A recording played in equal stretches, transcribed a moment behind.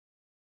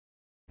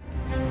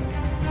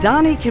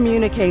Dani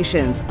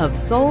Communications of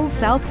Seoul,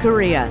 South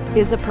Korea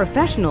is a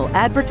professional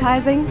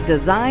advertising,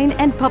 design,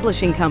 and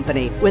publishing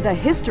company with a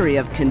history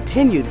of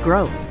continued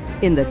growth.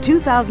 In the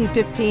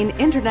 2015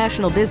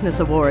 International Business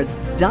Awards,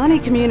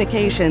 Dani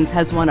Communications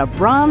has won a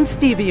Bronze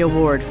Stevie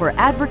Award for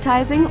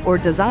Advertising or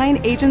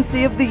Design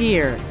Agency of the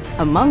Year.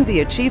 Among the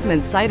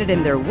achievements cited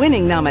in their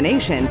winning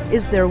nomination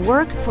is their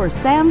work for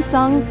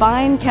Samsung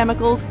Fine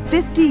Chemicals'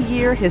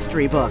 50-year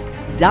history book.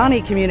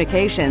 Dani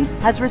Communications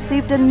has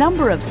received a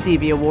number of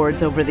Stevie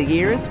Awards over the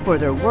years for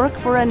their work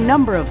for a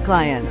number of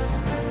clients.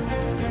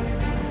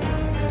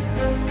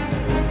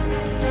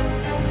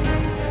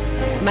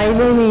 My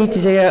name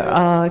is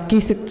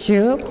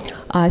Ki-Suk-Chu,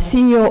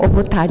 CEO of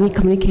Dani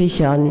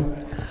Communication.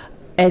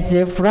 As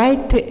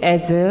bright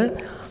as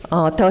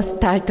the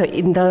star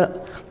in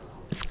the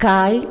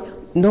sky,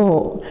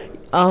 no,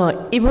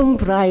 even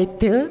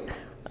brighter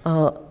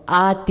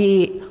are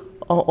the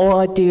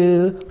award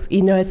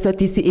winners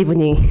this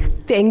evening.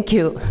 Thank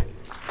you.